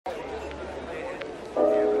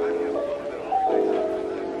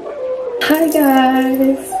Hi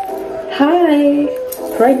guys! Hi!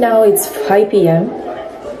 Right now it's 5 p.m.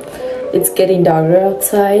 It's getting darker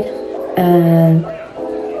outside, and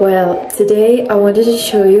well, today I wanted to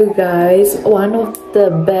show you guys one of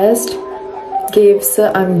the best gifts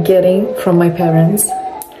I'm getting from my parents.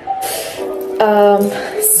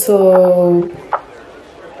 So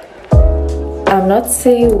I'm not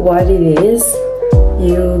saying what it is.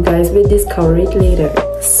 You guys will discover it later.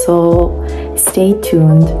 So stay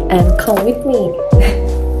tuned and come with me.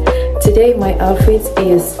 Today my outfit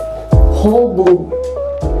is whole blue,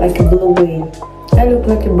 like a blue whale. I look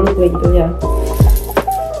like a blue whale, yeah.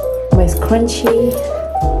 My scrunchie.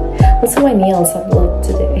 Also my nails are black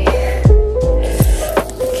today.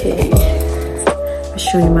 Okay, I'll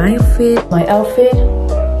show you my outfit.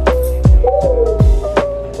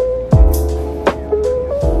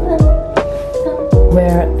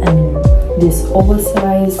 Wear this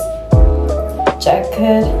oversized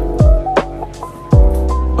jacket.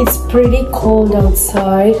 It's pretty cold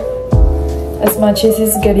outside. As much as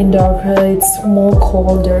it's getting darker, it's more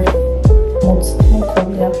colder. More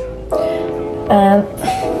cold, yeah. And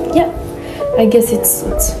yeah, I guess it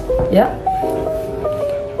suits. Yeah,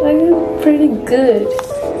 I look pretty good.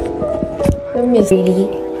 Let me see.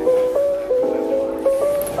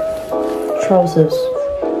 Trousers.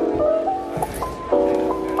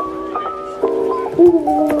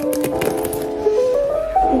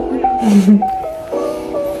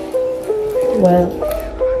 Well,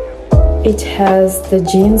 it has the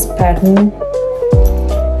jeans pattern.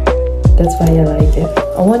 That's why I like it.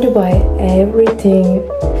 I want to buy everything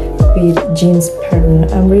with jeans pattern.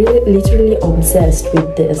 I'm really literally obsessed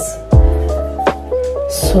with this.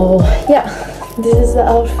 So yeah, this is the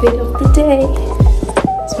outfit of the day.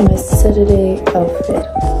 It's my Saturday outfit.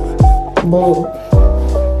 Blue.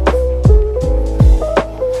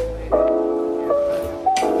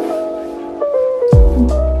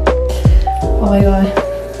 Oh my god,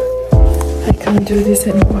 I can't do this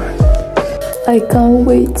anymore. I can't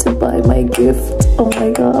wait to buy my gift. Oh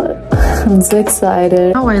my god, I'm so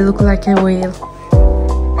excited. Now I look like a whale.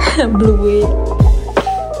 Blue whale.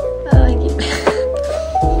 I like it.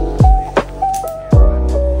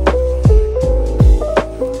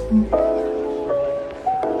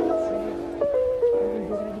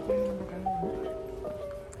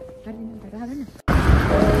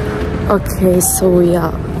 Okay, so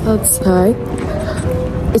yeah, outside.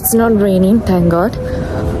 It's not raining, thank god,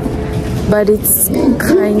 but it's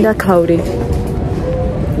kinda cloudy.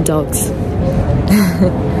 Dogs.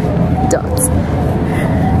 Dogs.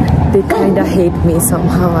 They kinda hate me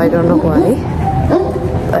somehow, I don't know why.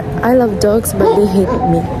 But I love dogs, but they hate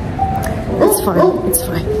me. It's fine, it's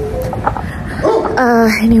fine.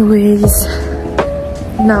 Anyways,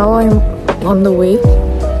 now I'm on the way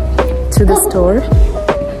to the store.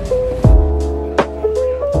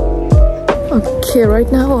 Okay,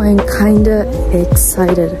 right now I'm kinda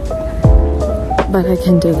excited, but I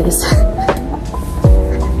can do this.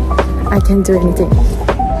 I can do anything.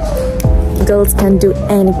 Girls can do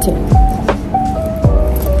anything.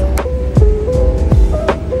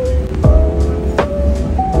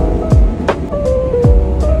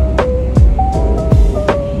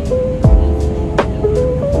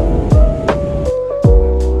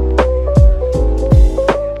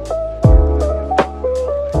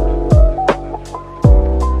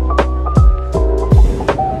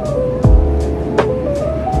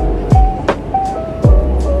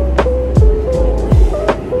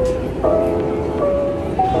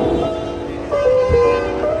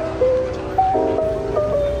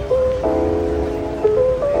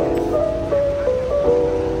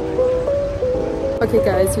 Okay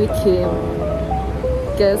guys, we came.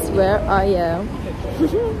 Guess where I am?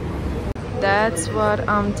 That's what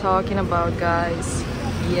I'm talking about, guys.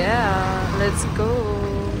 Yeah, let's go.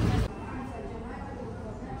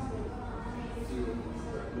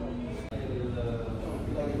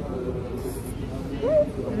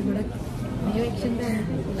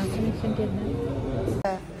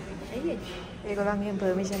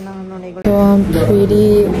 So I'm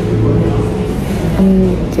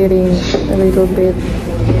getting a little bit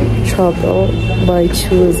trouble by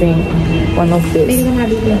choosing one of these. I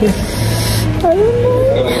don't know.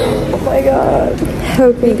 Oh my god.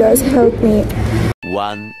 Help me guys, help me.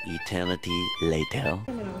 One eternity later.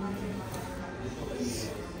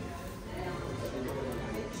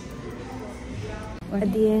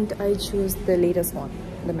 At the end, I choose the latest one,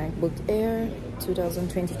 the MacBook Air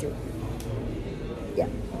 2022. Yeah.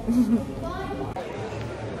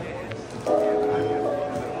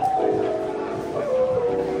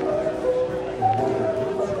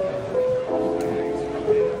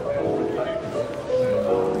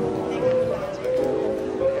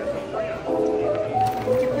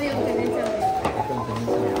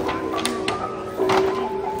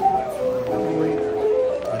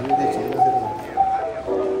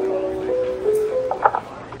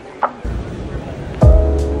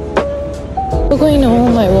 going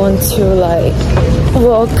home, I want to like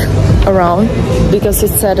walk around because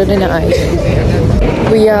it's Saturday night.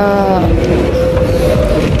 We are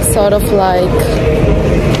sort of like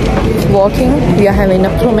walking. We are having a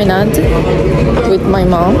promenade with my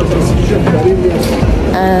mom,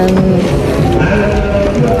 and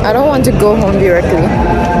I don't want to go home directly.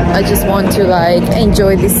 I just want to like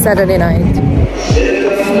enjoy this Saturday night.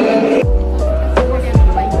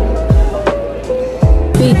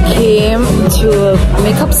 We came to a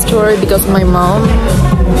makeup store because my mom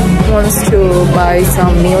wants to buy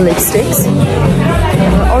some new lipsticks.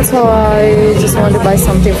 Also, I just want to buy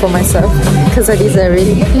something for myself because I deserve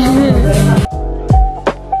it.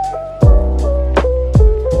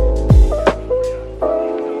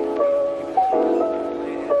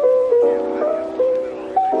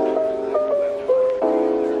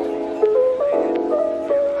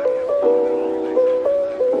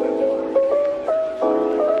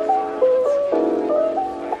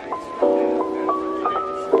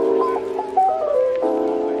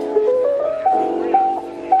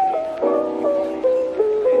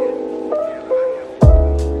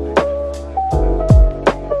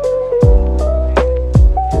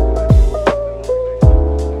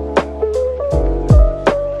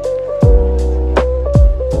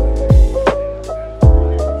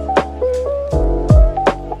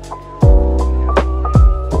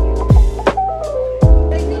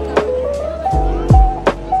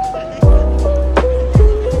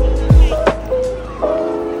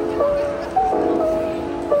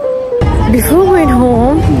 Before going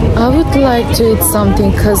home, I would like to eat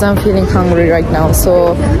something because I'm feeling hungry right now.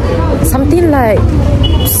 So something like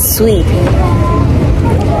sweet,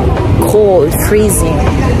 cold, freezing.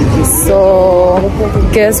 So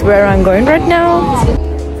guess where I'm going right now?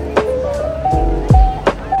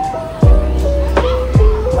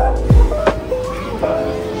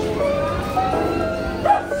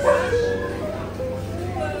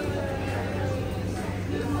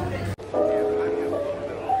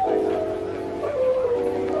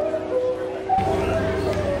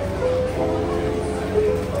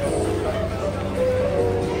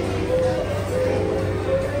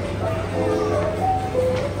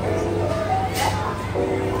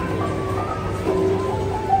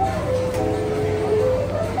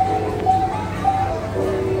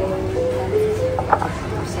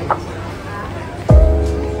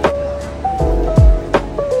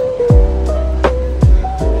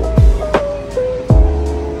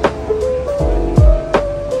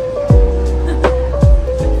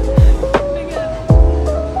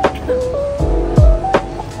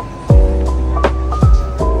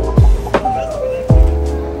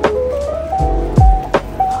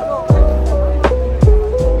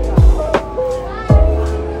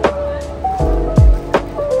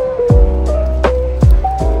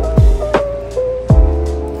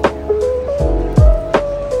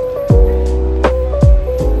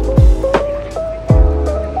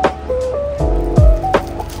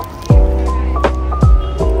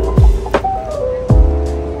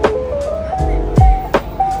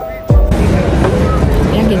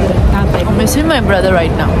 I'm missing my brother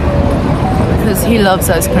right now because he loves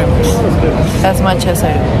ice cream as much as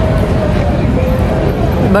I do.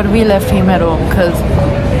 But we left him at home because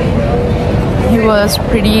he was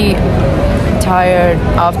pretty tired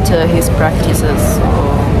after his practices. So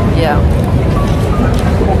yeah,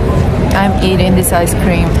 I'm eating this ice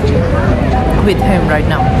cream with him right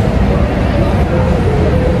now.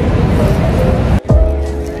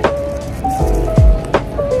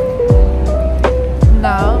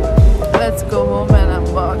 Now let's go home and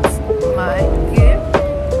unbox my gift.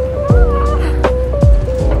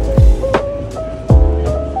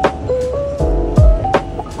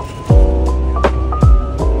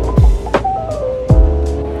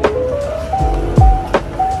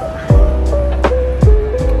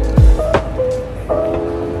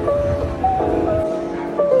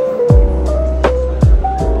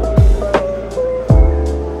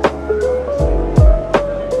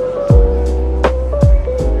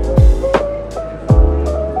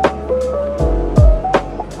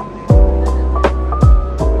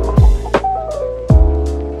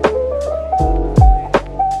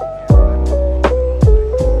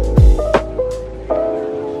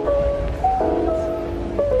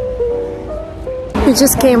 We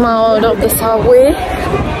just came out of the subway,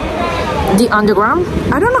 the underground.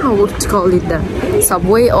 I don't know how to call it then,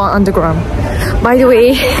 subway or underground. By the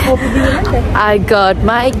way, I got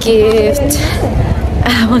my gift.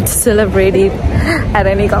 I want to celebrate it at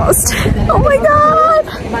any cost. Oh my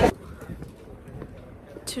god!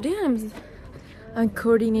 Today I'm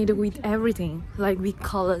coordinated with everything, like with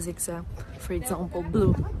colors except, for example,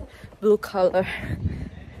 blue. blue color.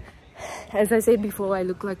 As I said before, I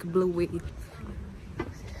look like a blue whale.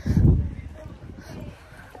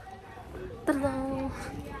 Ta-da!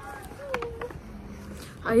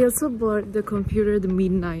 I also bought the computer the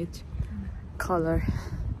midnight color.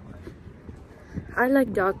 I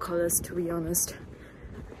like dark colors, to be honest.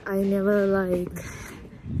 I never like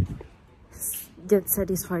get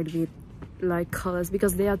satisfied with light colors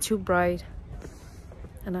because they are too bright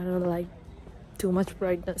and I don't like too much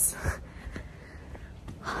brightness.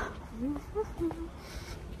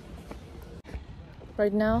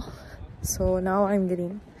 Right now, so now I'm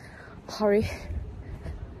getting hurry.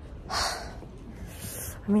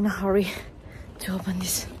 I'm in a hurry to open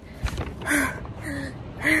this.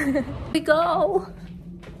 We go.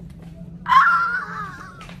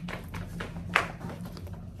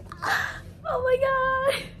 Oh my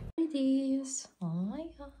god! It is. Oh my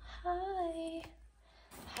god. Hi.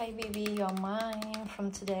 Hi baby, you're mine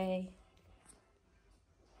from today.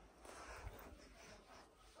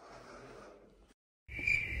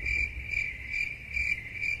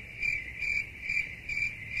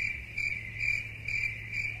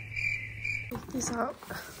 Pick this up.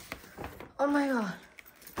 Oh my god.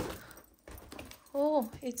 Oh,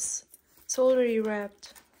 it's already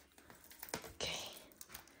wrapped. Okay.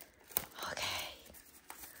 Okay.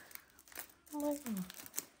 Oh my god.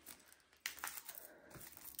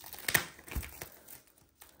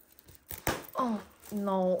 Oh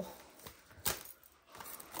no.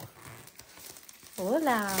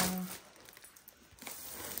 Hola.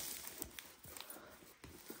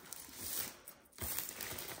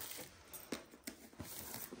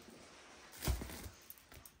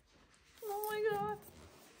 Oh my god.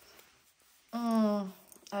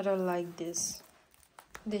 I don't like this.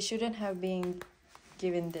 They shouldn't have been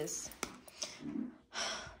given this.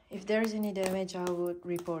 If there's any damage, I would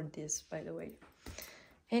report this, by the way.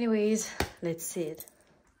 Anyways, let's see it.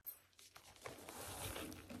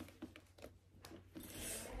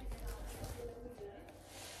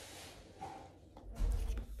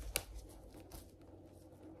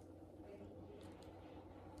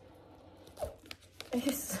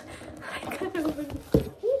 Yes, I can't open it.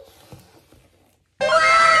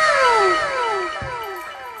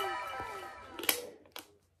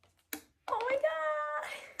 Oh my god!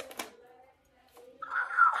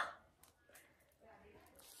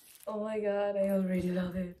 Oh my god, I already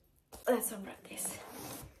love it. Let's unwrap this.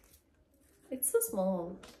 It's so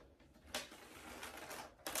small.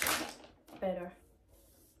 Better.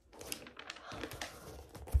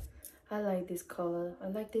 I like this color. I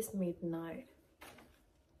like this midnight.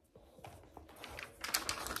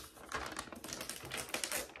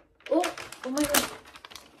 Oh my god.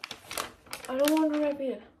 I don't want to wrap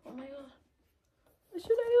it. Oh my god. What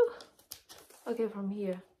should I do? Okay, from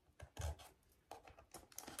here.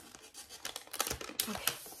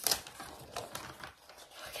 Okay.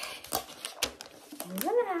 Okay.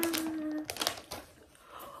 Voila.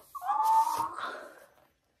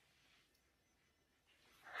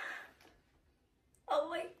 Oh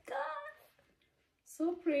my god.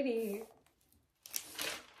 So pretty.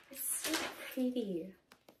 It's so pretty.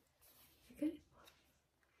 Okay.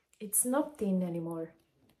 It's not thin anymore.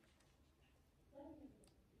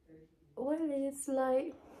 Well, it's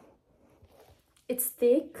like it's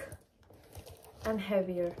thick and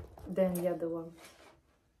heavier than the other one.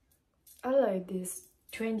 I like this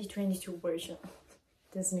 2022 version.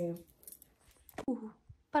 This new. Ooh.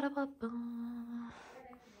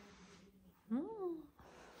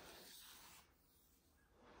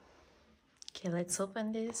 Okay, let's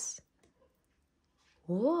open this.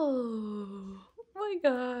 Whoa! Oh my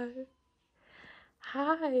god!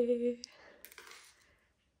 Hi!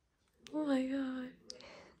 Oh my god!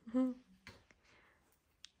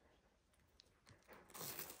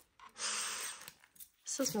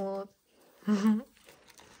 So small.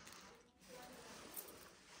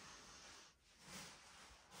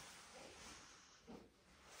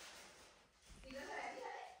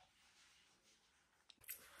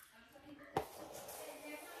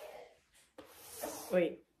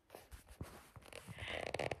 Wait.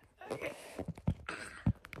 Okay.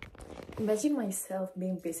 Imagine myself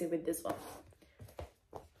being busy with this one.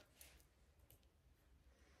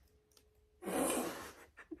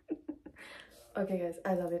 Okay guys,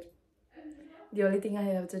 I love it. The only thing I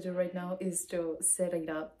have to do right now is to set it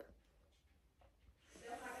up.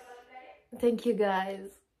 Thank you guys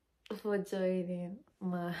for joining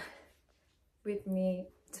with me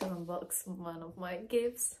to unbox one of my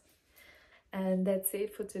gifts. And that's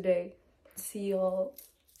it for today. See you all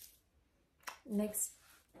next,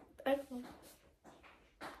 I don't know.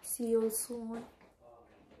 See you all soon.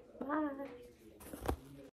 Bye.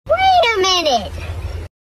 Wait! minute.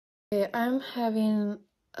 Okay, I'm having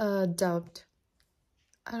a doubt.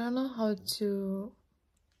 I don't know how to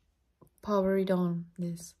power it on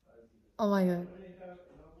this. Oh my god.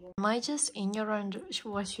 Am I just ignorant?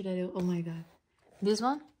 What should I do? Oh my god. This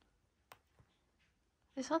one?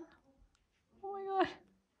 This one? Oh my god.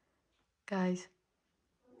 Guys.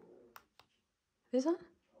 This one?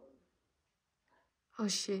 Oh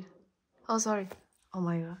shit. Oh sorry. Oh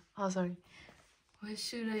my god. Oh sorry. What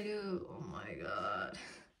should I do? Oh my god.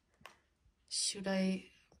 Should I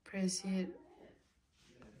press it?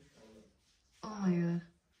 Oh my god.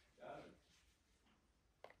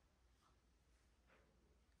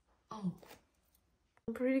 Oh.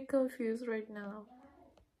 I'm pretty confused right now.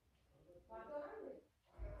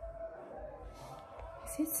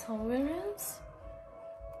 Is it somewhere else?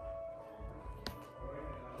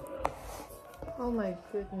 Oh my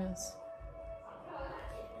goodness.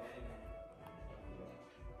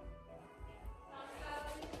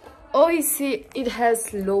 Oh, you see, it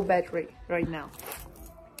has low battery right now.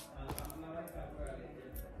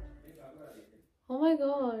 Oh my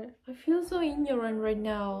god, I feel so ignorant right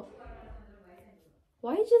now.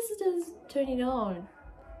 Why just turn it on?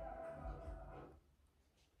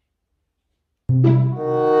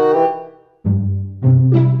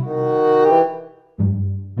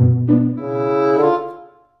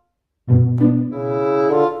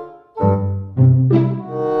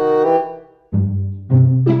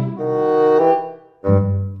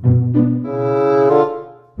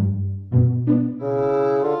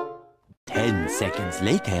 Seconds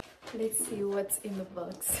later. Let's see what's in the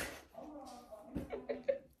box.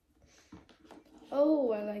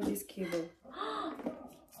 Oh, I like this cable.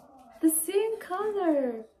 The same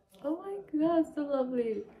color. Oh my god, so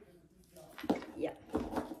lovely. Yeah,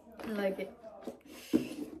 I like it.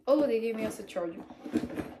 Oh, they gave me us a charger.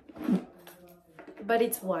 But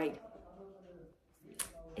it's wide.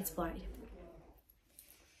 It's wide.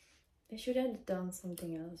 They should have done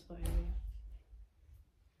something else by the way.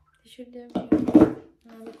 They should have done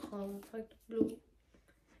another color like blue.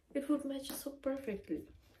 It would match so perfectly.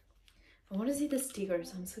 I want to see the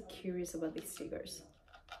stickers. I'm so curious about these stickers.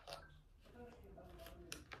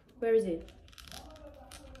 Where is it?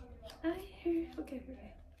 Ah, here. Okay,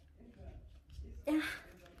 okay. Yeah.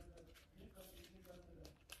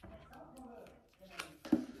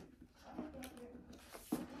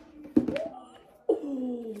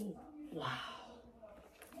 Oh, wow.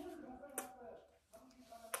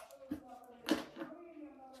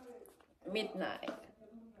 Midnight.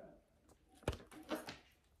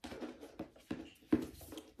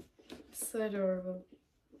 So adorable.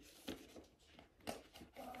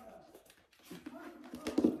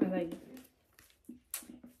 I like it.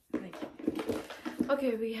 I like it.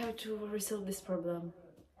 Okay, we have to resolve this problem.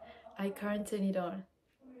 I can't turn it on.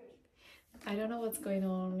 I don't know what's going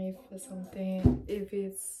on, if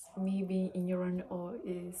it's me being ignorant or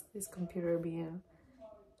is this computer being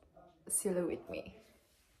silly with me.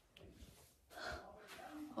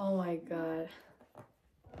 Oh my god.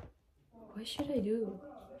 What should I do?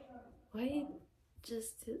 Why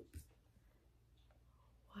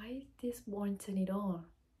this won't turn it on?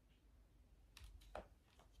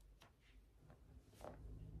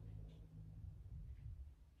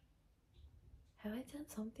 Have I done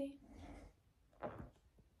something? I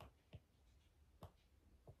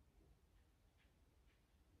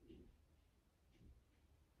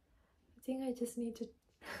think I just need to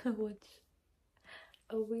watch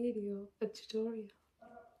a video, a tutorial.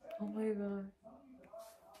 Oh my god.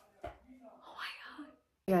 Oh my god.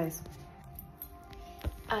 Guys,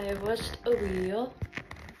 I watched a video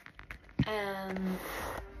and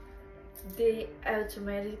they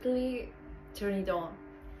automatically turn it on.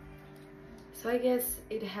 So I guess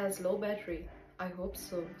it has low battery. I hope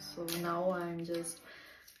so. So now I'm just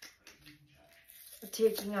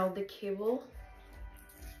taking out the cable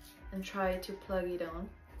and try to plug it on.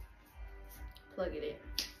 Plug it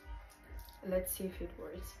in. Let's see if it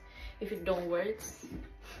works. If it don't work,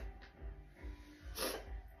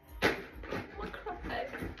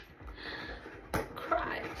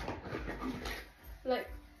 cry. Like,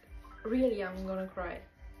 really, I'm gonna cry.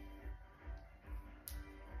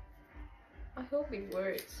 I hope it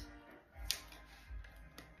works.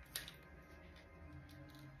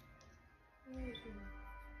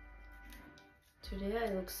 Today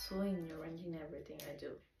I look so ignorant in everything I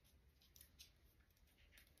do.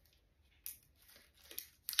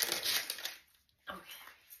 Okay.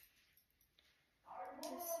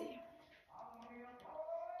 Let's see.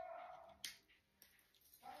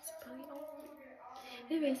 It's probably on.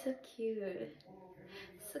 Baby, so cute.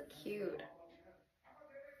 So cute.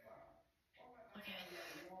 Okay.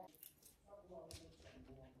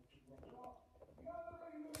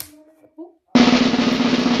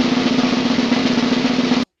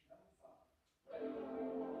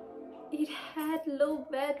 it had low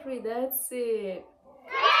battery, that's it.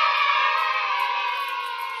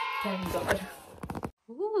 Thank God.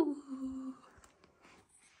 Ooh.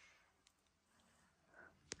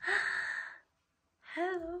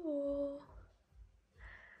 Hello.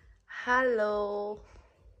 Hello.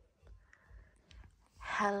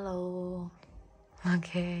 Hello.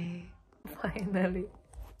 Okay. Finally.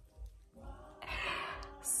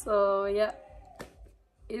 So yeah,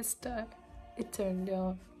 it's done. It turned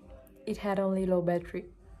on. It had only low battery.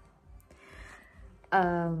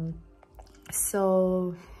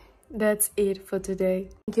 So that's it for today.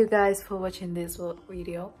 Thank you guys for watching this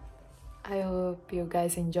video. I hope you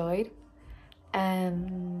guys enjoyed,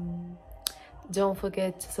 and don't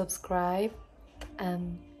forget to subscribe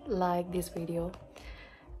and like this video.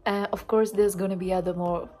 And of course there's gonna be other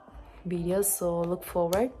more videos, so look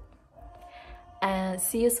forward, and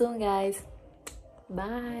see you soon guys.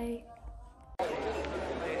 Bye.